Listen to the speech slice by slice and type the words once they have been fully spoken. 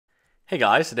Hey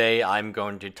guys, today I'm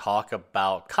going to talk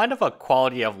about kind of a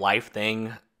quality of life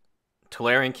thing.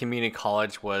 Tolarian Community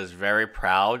College was very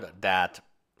proud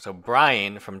so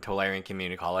Brian from Tolarian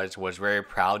Community College was very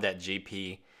proud that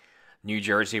GP New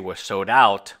Jersey was sold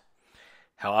out.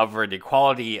 However, the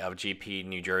quality of GP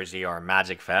New Jersey or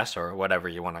Magic Fest or whatever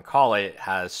you want to call it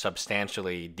has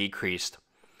substantially decreased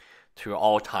to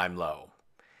all-time low.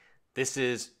 This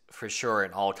is for sure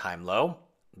an all-time low.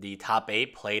 The top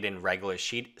 8 played in regular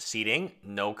seating,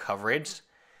 no coverage,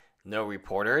 no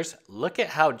reporters. Look at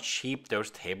how cheap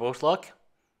those tables look.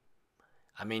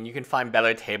 I mean, you can find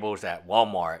better tables at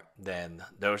Walmart than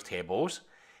those tables.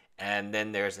 And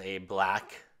then there's a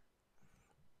black.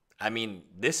 I mean,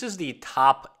 this is the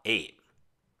top 8.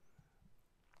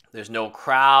 There's no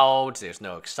crowds, there's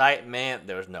no excitement,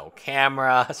 there's no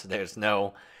cameras, there's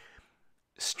no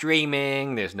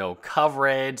streaming, there's no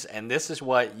coverage, and this is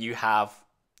what you have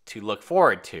to look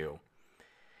forward to.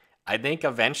 I think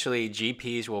eventually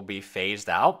GPs will be phased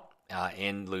out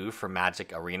in lieu for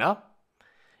Magic Arena.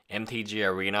 MTG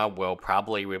Arena will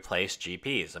probably replace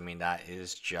GPs. I mean, that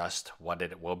is just what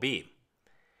it will be.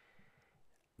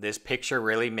 This picture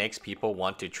really makes people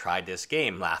want to try this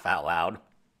game, laugh out loud.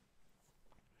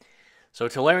 So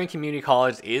Tolarian Community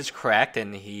College is correct,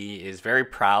 and he is very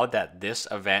proud that this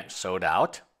event sold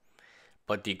out.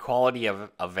 But the quality of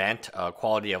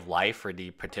quality of life for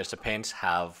the participants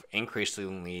have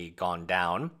increasingly gone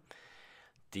down.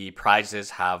 The prizes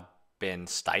have been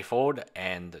stifled,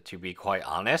 and to be quite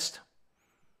honest,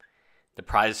 the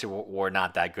prizes were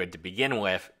not that good to begin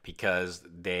with because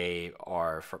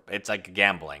it's like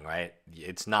gambling, right?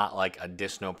 It's not like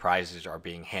additional prizes are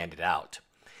being handed out.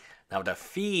 Now, the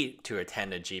fee to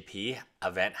attend a GP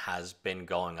event has been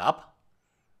going up.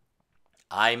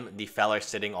 I'm the fella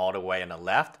sitting all the way on the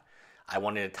left. I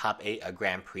wanted to top 8 a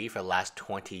Grand Prix for the last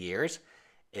 20 years.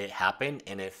 It happened,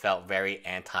 and it felt very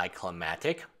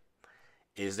anticlimactic.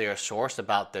 Is there a source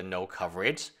about the no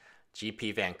coverage?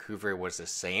 GP Vancouver was the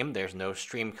same. There's no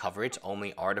stream coverage,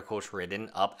 only articles written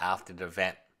up after the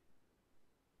event.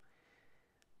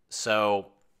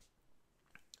 So,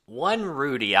 one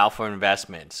Rudy Alpha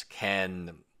Investments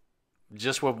can,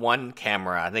 just with one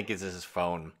camera, I think it's his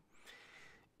phone,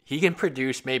 he can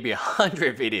produce maybe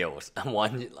 100 videos on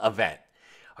one event.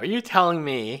 Are you telling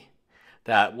me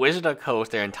that Wizard of the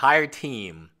Coast, their entire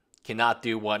team, cannot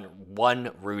do what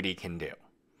one Rudy can do?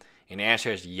 And the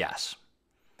answer is yes.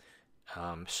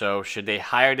 So should they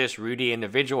hire this Rudy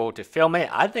individual to film it?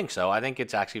 I think so. I think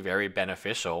it's actually very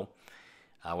beneficial.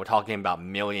 We're talking about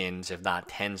millions, if not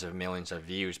tens of millions of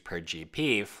views per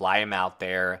GP. Fly him out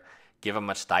there, give him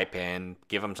a stipend,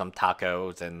 give him some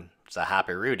tacos, and it's a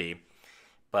happy Rudy.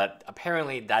 But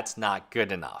apparently that's not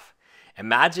good enough.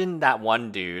 Imagine that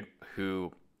one dude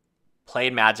who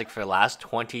played Magic for the last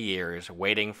 20 years,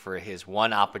 waiting for his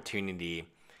one opportunity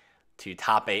to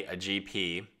top 8 a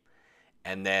GP,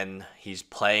 and then he's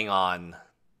playing on,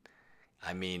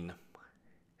 I mean,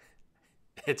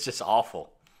 it's just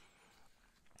awful.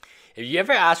 If you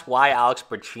ever ask why Alex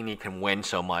Bertini can win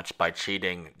so much by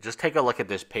cheating, just take a look at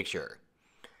this picture.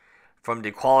 From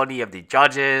the quality of the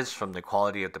judges, from the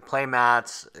quality of the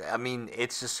playmats, I mean,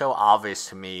 it's just so obvious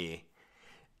to me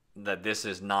that this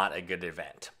is not a good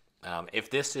event. If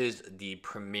this is the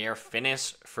premier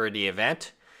finish for the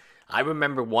event, I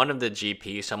remember one of the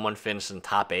GPs, someone finished in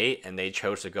top 8, and they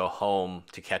chose to go home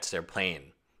to catch their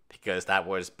plane because that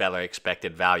was better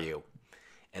expected value,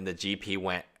 and the GP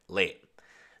went late.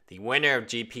 The winner of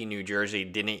GP New Jersey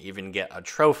didn't even get a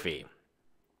trophy.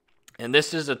 And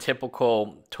this is a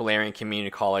typical Tolarian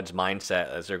Community College mindset,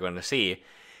 as they're going to see,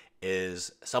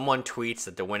 is someone tweets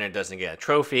that the winner doesn't get a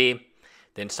trophy,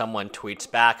 then someone tweets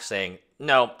back saying,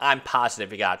 no, I'm positive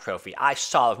he got a trophy. I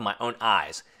saw it with my own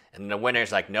eyes. And the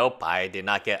winner's like, nope, I did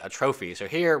not get a trophy. So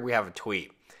here we have a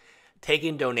tweet.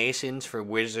 Taking donations for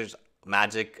Wizards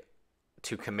Magic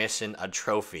to commission a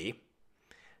trophy.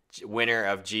 Winner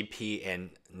of GP in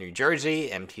New Jersey,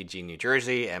 MTG New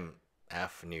Jersey,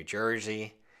 MF New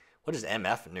Jersey. What does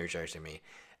MF New Jersey mean?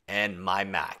 And my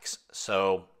max.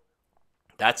 So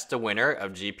that's the winner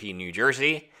of GP New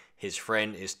Jersey. His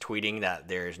friend is tweeting that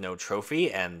there is no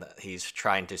trophy and he's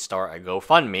trying to start a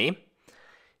GoFundMe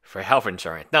for health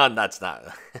insurance. No, that's not.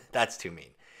 That's too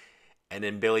mean. And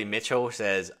then Billy Mitchell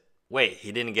says, wait,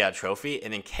 he didn't get a trophy?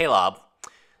 And then Caleb,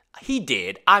 he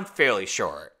did. I'm fairly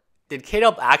sure. Did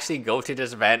Caleb actually go to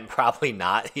this event? Probably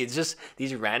not. It's just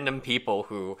these random people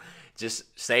who just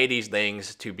say these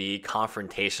things to be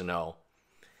confrontational.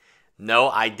 No,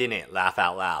 I didn't. Laugh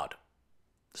out loud.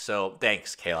 So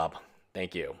thanks, Caleb.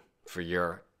 Thank you for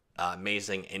your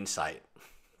amazing insight.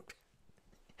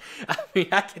 I mean,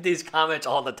 I get these comments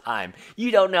all the time.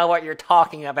 You don't know what you're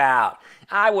talking about.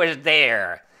 I was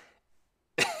there.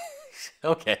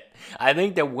 Okay. I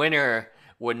think the winner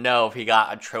would know if he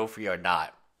got a trophy or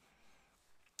not.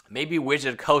 Maybe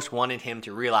Wizard Coast wanted him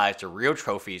to realize the real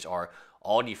trophies are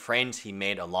all the friends he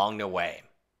made along the way.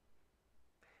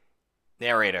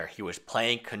 Narrator, he was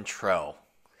playing Control.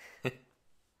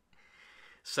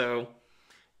 So,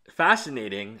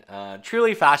 fascinating,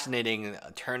 truly fascinating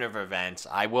turn of events.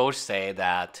 I will say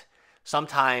that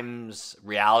sometimes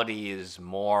reality is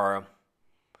more...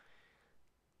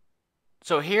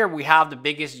 So here we have the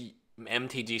biggest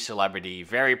MTG celebrity,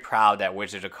 very proud that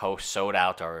Wizards of the Coast sold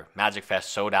out, or Magic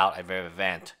Fest sold out of their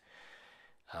event.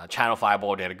 Channel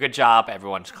Fireball did a good job,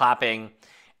 everyone's clapping.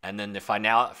 And then the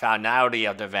finality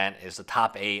of the event is the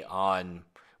top 8 on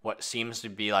what seems to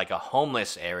be like a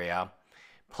homeless area,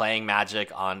 playing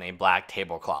Magic on a black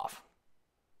tablecloth.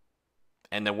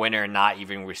 And the winner not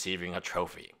even receiving a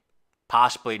trophy.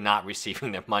 Possibly not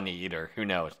receiving the money either, who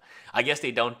knows. I guess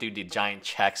they don't do the giant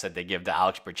checks that they give to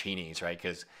Alex Bertinis, right?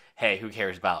 Because, hey, who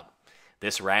cares about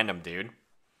this random dude?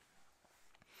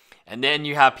 And then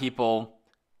you have people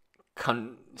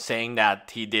saying that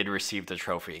he did receive the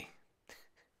trophy.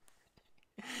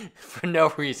 For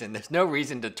no reason. There's no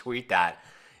reason to tweet that.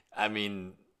 I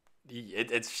mean,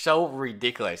 it's so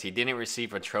ridiculous. He didn't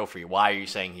receive a trophy. Why are you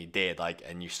saying he did? Like,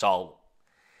 and you saw.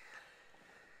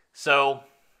 So,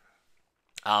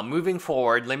 moving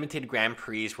forward, limited Grand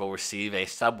Prix will receive a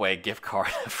Subway gift card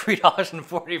of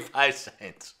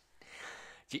 $3.45.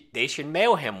 They should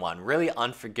mail him one. Really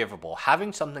unforgivable.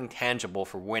 Having something tangible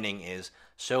for winning is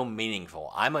so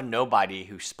meaningful. I'm a nobody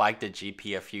who spiked a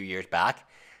GP a few years back.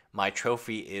 My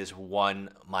trophy is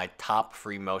my top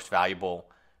 3 most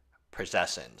valuable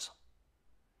possessions.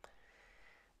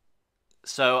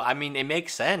 So, I mean, it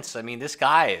makes sense. I mean, this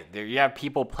guy, you have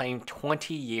people playing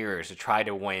 20 years to try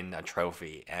to win a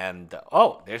trophy. And,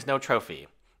 oh, there's no trophy.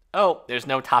 Oh, there's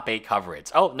no top 8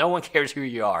 coverage. Oh, no one cares who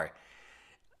you are.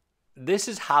 This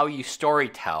is how you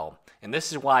storytell. And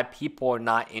this is why people are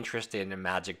not interested in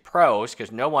Magic Pros,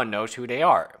 because no one knows who they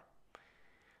are.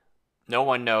 No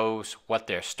one knows what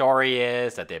their story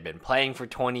is, that they've been playing for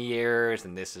 20 years,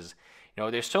 and this is,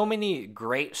 there's so many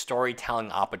great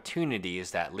storytelling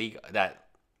opportunities that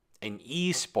an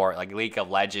esport like League of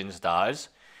Legends does,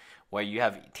 where you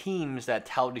have teams that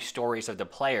tell the stories of the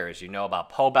players. You know about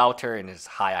Paul Belter and his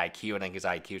high IQ. I think his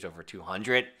IQ is over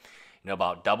 200. You know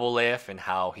about Doublelift and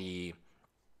how he,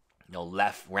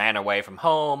 ran away from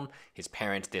home. His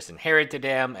parents disinherited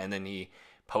him, and then he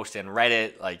posted on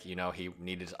Reddit, like, he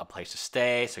needed a place to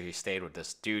stay, so he stayed with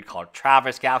this dude called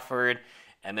Travis Gafford,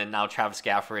 and then now Travis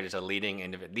Gafford is a leading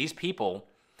individual. These people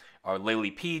are Lily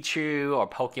Pichu or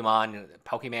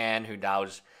Pokemon, who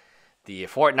does the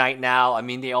Fortnite now. I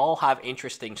mean, they all have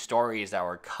interesting stories that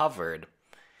were covered,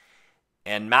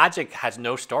 and Magic has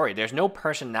no story. There's no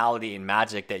personality in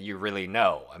Magic that you really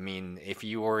know. I mean, if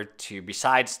you were to,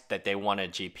 besides that they won a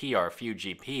GP or a few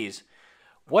GPs,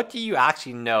 what do you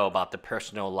actually know about the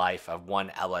personal life of one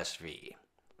LSV?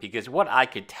 Because what I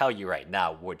could tell you right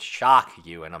now would shock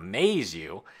you and amaze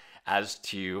you as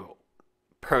to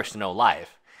personal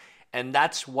life. And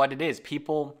that's what it is.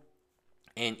 People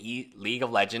in League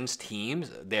of Legends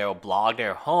teams, they'll blog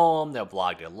their home, they'll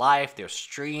blog their life, they'll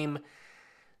stream.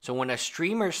 So when a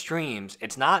streamer streams,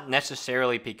 it's not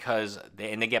necessarily because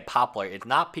they get popular. It's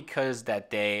not because that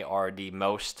they are the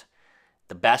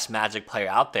best Magic player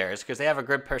out there. Is because they have a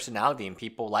good personality and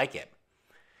people like it.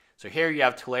 So here you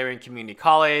have Tolarian Community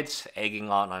College egging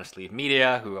on Sleeve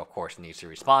Media, who of course needs to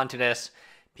respond to this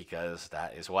because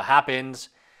that is what happens.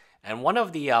 And one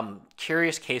of the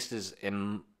curious cases,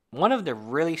 one of the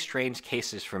really strange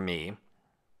cases for me,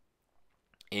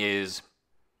 is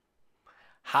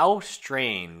how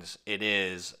strange it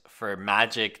is for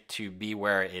Magic to be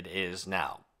where it is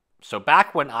now. So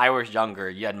back when I was younger,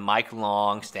 you had Mike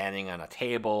Long standing on a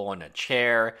table, on a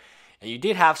chair, and you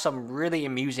did have some really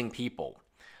amusing people.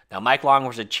 Now, Mike Long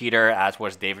was a cheater, as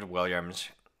was David Williams.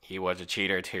 He was a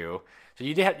cheater too. So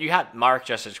you had Mark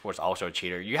Justice was also a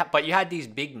cheater. But you had these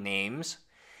big names,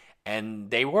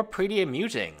 and they were pretty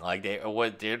amusing. Like there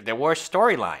were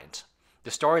storylines.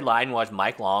 The storyline was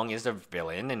Mike Long is the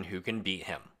villain, and who can beat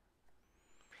him?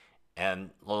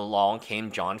 And along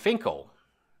came John Finkel.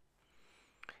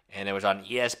 And it was on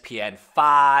ESPN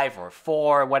 5 or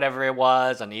 4, whatever it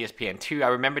was, on ESPN 2. I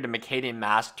remember the Macadian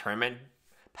Mask tournament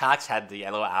packs had the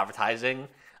yellow advertising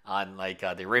on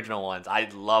the original ones. I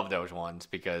love those ones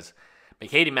because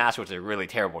Macadian Mask was a really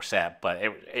terrible set, but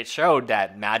it showed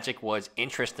that Magic was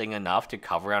interesting enough to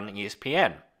cover on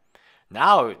ESPN.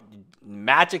 Now,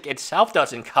 Magic itself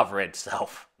doesn't cover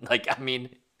itself.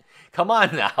 Come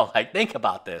on now, like think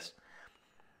about this.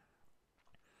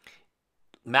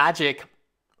 Magic,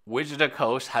 Wizard of the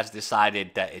Coast has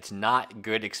decided that it's not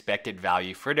good expected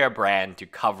value for their brand to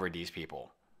cover these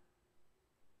people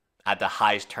at the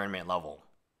highest tournament level.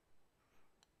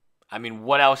 I mean,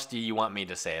 what else do you want me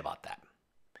to say about that?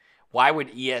 Why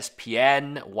would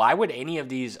ESPN, why would any of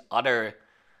these other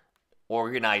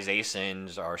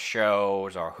organizations or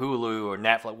shows or Hulu or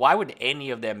Netflix, why would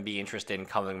any of them be interested in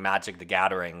covering Magic the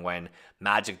Gathering when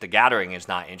Magic the Gathering is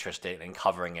not interested in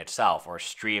covering itself or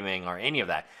streaming or any of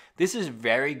that? This is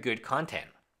very good content.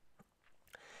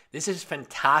 This is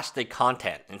fantastic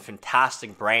content and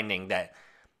fantastic branding that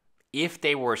if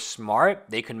they were smart,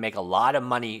 they could make a lot of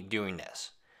money doing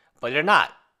this. But they're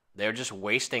not. They're just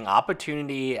wasting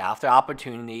opportunity after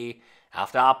opportunity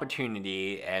after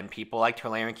opportunity, and people like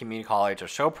Tolarian Community College are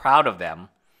so proud of them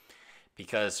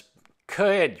because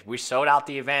we sold out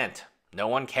the event. No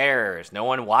one cares. No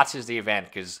one watches the event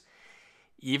because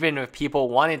even if people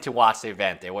wanted to watch the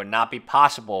event, it would not be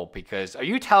possible because are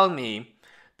you telling me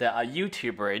that a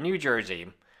YouTuber in New Jersey,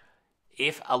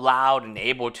 if allowed and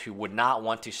able to, would not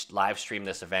want to live stream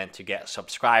this event to get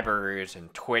subscribers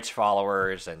and Twitch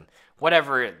followers and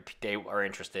whatever they are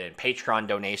interested in, Patreon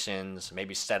donations,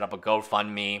 maybe set up a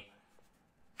GoFundMe?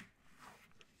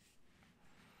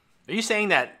 Are you saying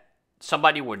that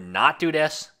somebody would not do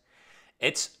this?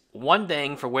 It's one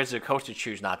thing for Wizard of the Coast to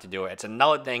choose not to do it. It's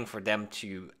another thing for them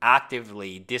to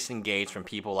actively disengage from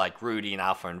people like Rudy and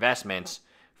Alpha Investments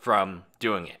from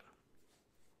doing it.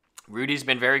 Rudy's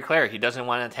been very clear. He doesn't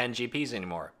want to attend GPs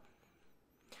anymore.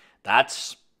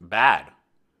 That's bad.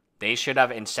 They should have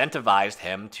incentivized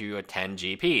him to attend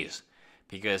GPs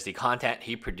because the content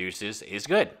he produces is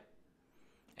good.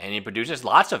 And he produces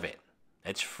lots of it.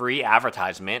 It's free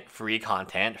advertisement, free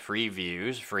content, free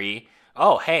views, free,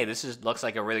 oh, hey, looks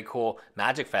like a really cool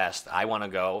Magic Fest. I want to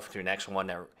go to the next one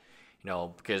that,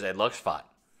 because it looks fun.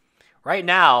 Right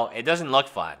now, it doesn't look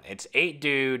fun. It's 8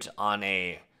 dudes on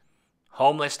a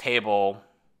homeless table.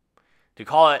 To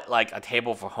call it like a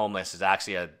table for homeless is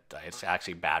it's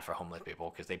actually bad for homeless people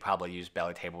because they probably use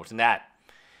belly tables and that.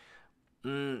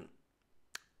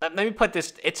 Let me put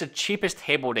this, it's the cheapest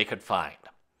table they could find.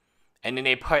 And then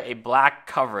they put a black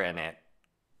cover in it.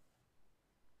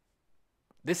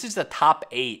 This is the top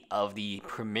 8 of the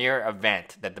premier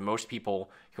event that the most people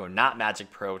who are not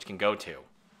Magic pros can go to.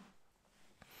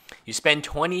 You spend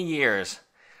 20 years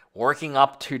working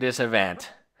up to this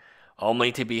event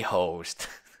only to be hosed.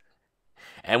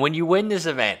 And when you win this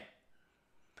event,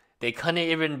 they couldn't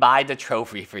even buy the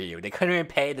trophy for you. They couldn't even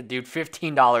pay the dude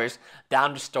 $15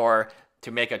 down the store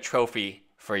to make a trophy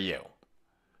for you.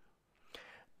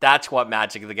 That's what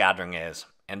Magic the Gathering is.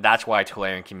 And that's why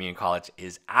Tolarian Community College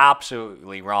is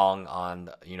absolutely wrong on,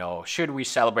 should we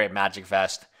celebrate Magic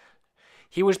Fest?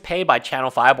 He was paid by Channel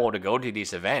Fireball to go to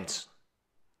these events.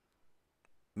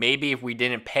 Maybe if we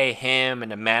didn't pay him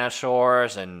and the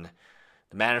Manosaurs and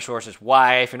the Manosaurus'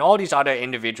 wife, and all these other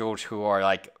individuals who are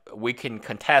like, we can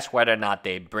contest whether or not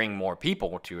they bring more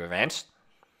people to events.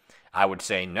 I would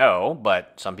say no,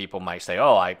 but some people might say,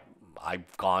 oh,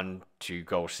 I've gone to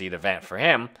go see the event for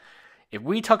him. If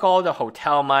we took all the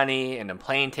hotel money and the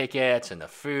plane tickets and the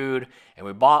food, and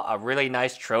we bought a really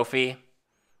nice trophy,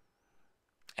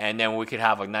 and then we could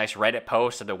have a nice Reddit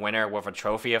post of the winner with a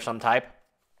trophy of some type,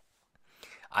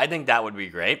 I think that would be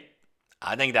great.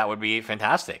 I think that would be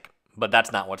fantastic. But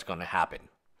that's not what's going to happen.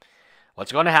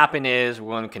 What's going to happen is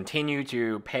we're going to continue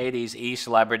to pay these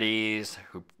E-celebrities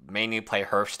who mainly play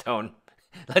Hearthstone.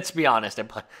 Let's be honest.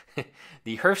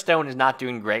 The Hearthstone is not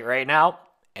doing great right now.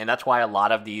 And that's why a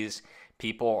lot of these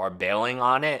people are bailing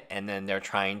on it. And then they're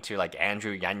trying to, like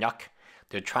Andrew Yanyuk,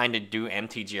 they're trying to do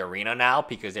MTG Arena now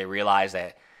because they realize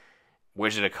that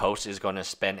Wizard of the Coast is going to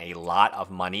spend a lot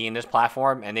of money in this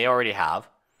platform. And they already have.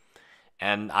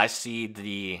 And I see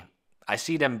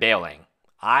them bailing.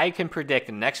 I can predict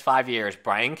in the next 5 years,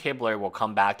 Brian Kibler will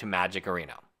come back to Magic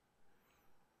Arena.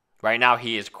 Right now,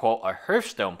 he is, quote, a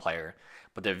Hearthstone player,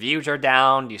 but the views are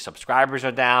down, the subscribers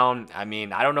are down. I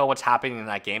mean, I don't know what's happening in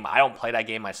that game. I don't play that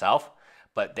game myself,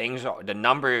 but the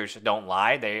numbers don't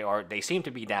lie. They seem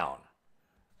to be down.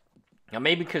 Now,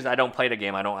 maybe because I don't play the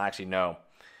game, I don't actually know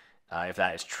if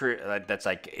that is true. That's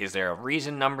like, is there a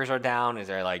reason numbers are down? Is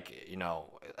there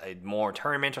more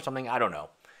tournaments or something? I don't know.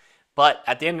 But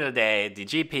at the end of the day, the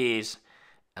GPs,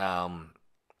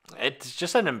 it's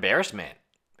just an embarrassment.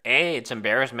 It's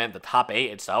embarrassment. The top 8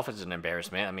 itself is an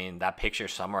embarrassment. I mean, that picture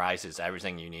summarizes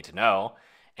everything you need to know.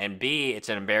 And B, it's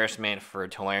an embarrassment for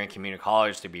Tolarian Community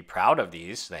College to be proud of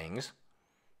these things,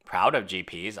 proud of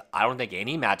GPs. I don't think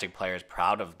any Magic player is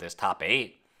proud of this top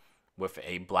 8 with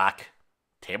a black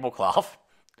tablecloth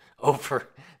over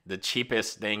the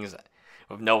cheapest things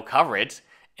with no coverage.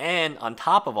 And on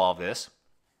top of all this,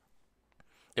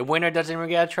 the winner doesn't even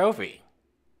get a trophy.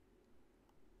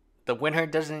 The winner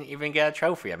doesn't even get a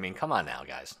trophy. I mean, come on now,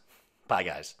 guys. Bye,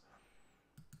 guys.